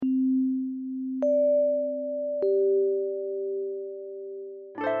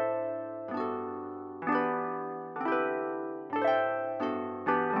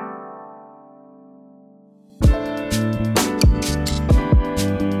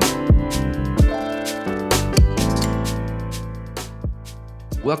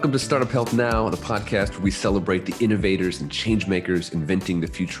Welcome to Startup Health Now, the podcast where we celebrate the innovators and change makers inventing the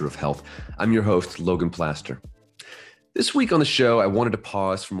future of health. I'm your host, Logan Plaster. This week on the show, I wanted to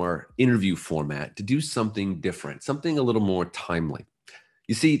pause from our interview format to do something different, something a little more timely.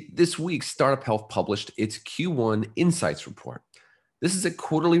 You see, this week, Startup Health published its Q1 Insights Report. This is a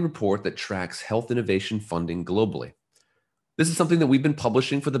quarterly report that tracks health innovation funding globally. This is something that we've been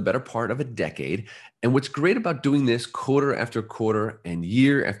publishing for the better part of a decade. And what's great about doing this quarter after quarter and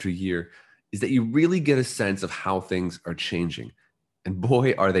year after year is that you really get a sense of how things are changing. And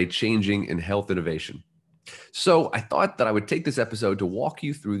boy, are they changing in health innovation. So I thought that I would take this episode to walk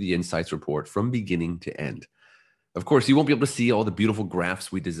you through the Insights Report from beginning to end. Of course, you won't be able to see all the beautiful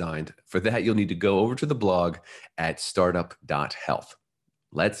graphs we designed. For that, you'll need to go over to the blog at startup.health.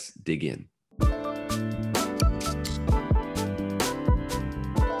 Let's dig in.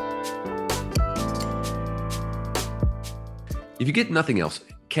 If you get nothing else,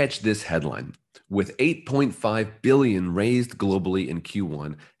 catch this headline. With $8.5 billion raised globally in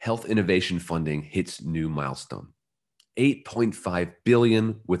Q1, health innovation funding hits new milestone. $8.5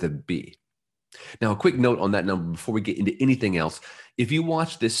 billion with a B. Now, a quick note on that number before we get into anything else. If you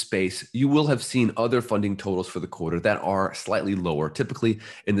watch this space, you will have seen other funding totals for the quarter that are slightly lower, typically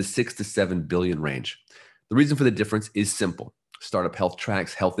in the $6 to $7 billion range. The reason for the difference is simple. Startup Health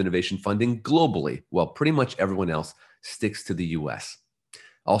tracks health innovation funding globally, while pretty much everyone else sticks to the US.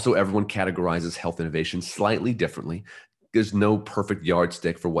 Also, everyone categorizes health innovation slightly differently. There's no perfect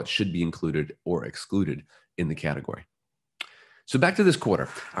yardstick for what should be included or excluded in the category. So back to this quarter,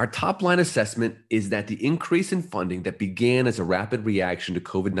 our top line assessment is that the increase in funding that began as a rapid reaction to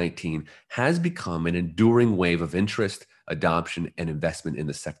COVID-19 has become an enduring wave of interest, adoption, and investment in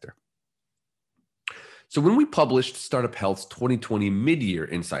the sector. So when we published Startup Health's 2020 Mid-Year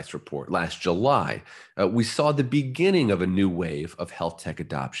Insights Report last July, we saw the beginning of a new wave of health tech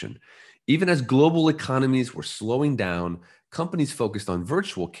adoption. Even as global economies were slowing down, companies focused on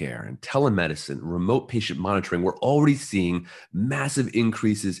virtual care and telemedicine, remote patient monitoring were already seeing massive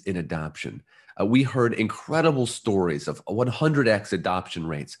increases in adoption. We heard incredible stories of 100x adoption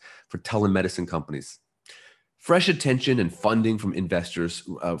rates for telemedicine companies. Fresh attention and funding from investors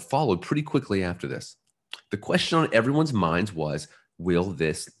followed pretty quickly after this. The question on everyone's minds was, will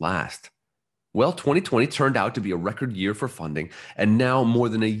this last? Well, 2020 turned out to be a record year for funding, and now more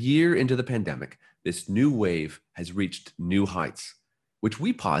than a year into the pandemic, this new wave has reached new heights, which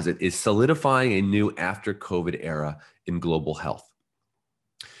we posit is solidifying a new after-COVID era in global health.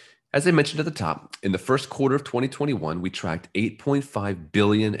 As I mentioned at the top, in the first quarter of 2021, we tracked $8.5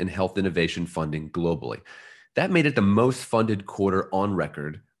 billion in health innovation funding globally. That made it the most funded quarter on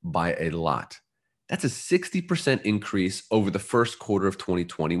record by a lot. That's a 60% increase over the first quarter of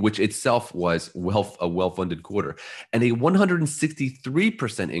 2020, which itself was a well-funded quarter, and a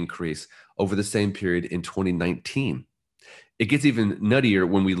 163% increase over the same period in 2019. It gets even nuttier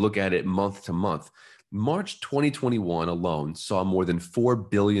when we look at it month to month. March 2021 alone saw more than $4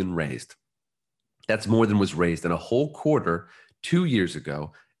 billion raised. That's more than was raised in a whole quarter 2 years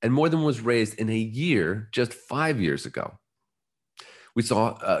ago, and more than was raised in a year just 5 years ago. We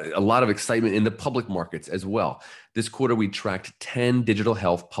saw a lot of excitement in the public markets as well. This quarter, we tracked 10 digital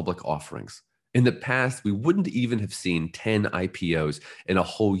health public offerings. In the past, we wouldn't even have seen 10 IPOs in a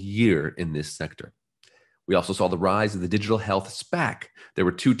whole year in this sector. We also saw the rise of the digital health SPAC. There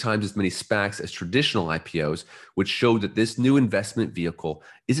were 2 times as many SPACs as traditional IPOs, which showed that this new investment vehicle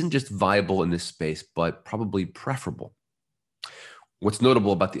isn't just viable in this space, but probably preferable. What's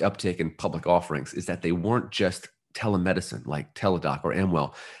notable about the uptake in public offerings is that they weren't just telemedicine like Teladoc or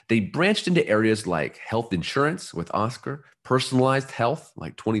Amwell. They branched into areas like health insurance with Oscar, personalized health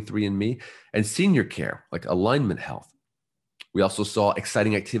like 23andMe, and senior care like Alignment Health. We also saw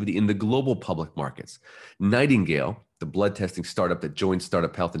exciting activity in the global public markets. Nightingale, the blood testing startup that joined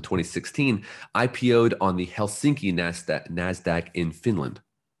Startup Health in 2016, IPO'd on the Helsinki NASDAQ in Finland.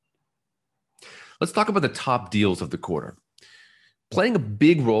 Let's talk about the top deals of the quarter. Playing a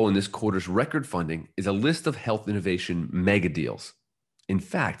big role in this quarter's record funding is a list of health innovation mega deals. In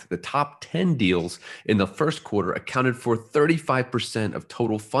fact, the top 10 deals in the first quarter accounted for 35% of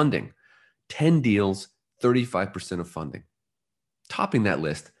total funding. 10 deals, 35% of funding. Topping that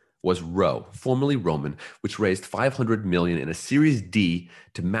list was Ro, formerly Roman, which raised $500 million in a Series D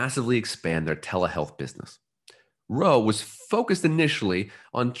to massively expand their telehealth business. Ro was focused initially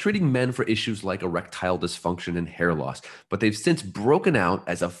on treating men for issues like erectile dysfunction and hair loss, but they've since broken out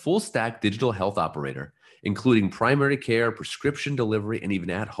as a full-stack digital health operator, including primary care, prescription delivery, and even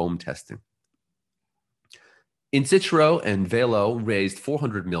at-home testing. Insitro and Velo raised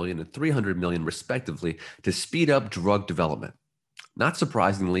 $400 million and $300 million respectively to speed up drug development. Not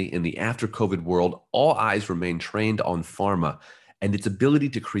surprisingly, in the after-COVID world, all eyes remain trained on pharma and its ability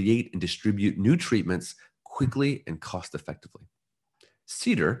to create and distribute new treatments quickly and cost-effectively.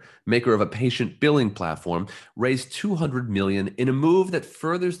 Cedar, maker of a patient billing platform, raised $200 million in a move that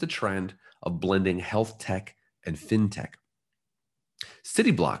furthers the trend of blending health tech and fintech.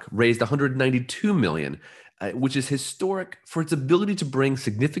 Cityblock raised $192 million, which is historic for its ability to bring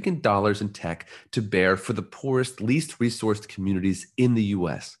significant dollars in tech to bear for the poorest, least resourced communities in the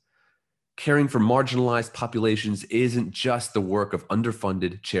US. Caring for marginalized populations isn't just the work of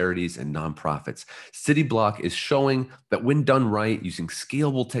underfunded charities and nonprofits. Cityblock is showing that when done right, using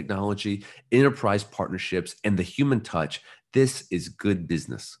scalable technology, enterprise partnerships, and the human touch, this is good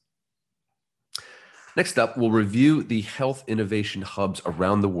business. Next up, we'll review the health innovation hubs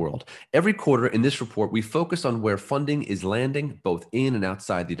around the world. Every quarter in this report, we focus on where funding is landing both in and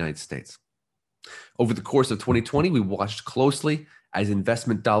outside the United States. Over the course of 2020, we watched closely as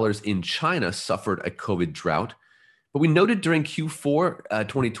investment dollars in China suffered a COVID drought. But we noted during Q4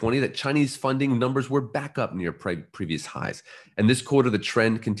 2020 that Chinese funding numbers were back up near previous highs. And this quarter, the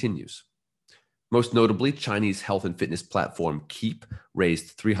trend continues. Most notably, Chinese health and fitness platform Keep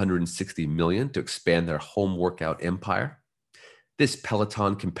raised $360 million to expand their home workout empire. This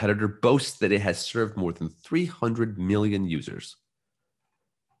Peloton competitor boasts that it has served more than 300 million users.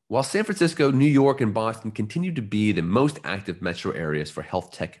 While San Francisco, New York, and Boston continue to be the most active metro areas for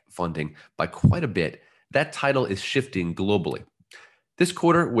health tech funding by quite a bit, that title is shifting globally. This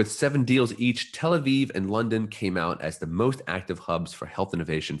quarter, with 7 deals each, Tel Aviv and London came out as the most active hubs for health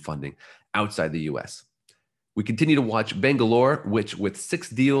innovation funding outside the US. We continue to watch Bangalore, which with 6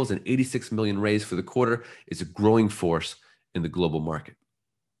 deals and 86 million raised for the quarter, is a growing force in the global market.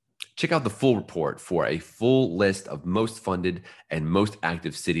 Check out the full report for a full list of most funded and most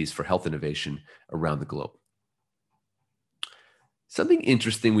active cities for health innovation around the globe. Something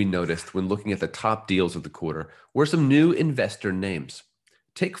interesting we noticed when looking at the top deals of the quarter were some new investor names.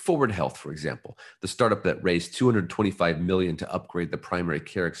 Take Forward Health, for example, the startup that raised $225 million to upgrade the primary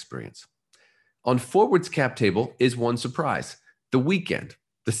care experience. On Forward's cap table is one surprise: The Weeknd,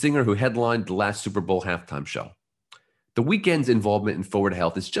 the singer who headlined the last Super Bowl halftime show. The Weeknd's involvement in Forward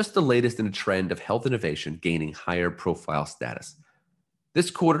Health is just the latest in a trend of health innovation gaining higher profile status.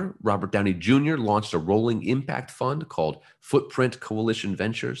 This quarter, Robert Downey Jr. launched a rolling impact fund called Footprint Coalition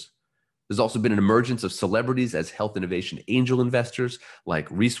Ventures. There's also been an emergence of celebrities as health innovation angel investors, like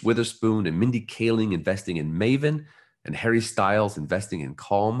Reese Witherspoon and Mindy Kaling investing in Maven, and Harry Styles investing in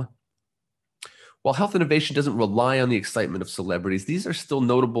Calm. While health innovation doesn't rely on the excitement of celebrities, these are still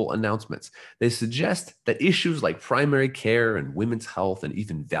notable announcements. They suggest that issues like primary care and women's health and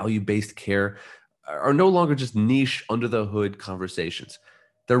even value-based care are no longer just niche under-the-hood conversations.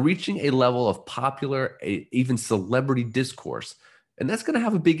 They're reaching a level of popular, even celebrity discourse, and that's going to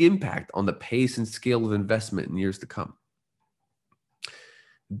have a big impact on the pace and scale of investment in years to come.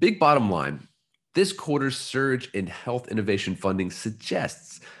 Big bottom line, this quarter's surge in health innovation funding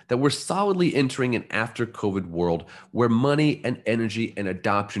suggests that we're solidly entering an after-COVID world where money and energy and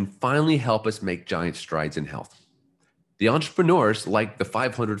adoption finally help us make giant strides in health. The entrepreneurs, like the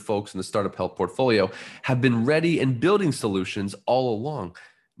 500 folks in the Startup Health portfolio, have been ready and building solutions all along.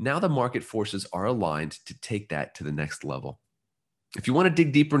 Now the market forces are aligned to take that to the next level. If you want to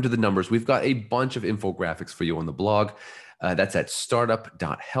dig deeper into the numbers, we've got a bunch of infographics for you on the blog. That's at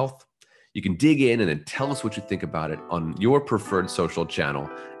startup.health. You can dig in and then tell us what you think about it on your preferred social channel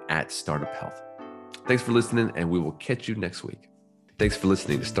at Startup Health. Thanks for listening, and we will catch you next week. Thanks for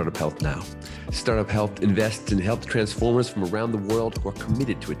listening to Startup Health Now. Startup Health invests in health transformers from around the world who are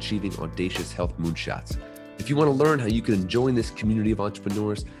committed to achieving audacious health moonshots. If you want to learn how you can join this community of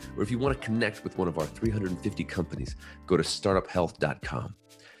entrepreneurs, or if you want to connect with one of our 350 companies, go to startuphealth.com.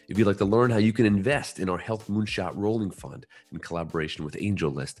 If you'd like to learn how you can invest in our Health Moonshot Rolling Fund in collaboration with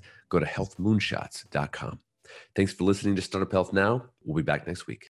AngelList, go to healthmoonshots.com. Thanks for listening to Startup Health Now. We'll be back next week.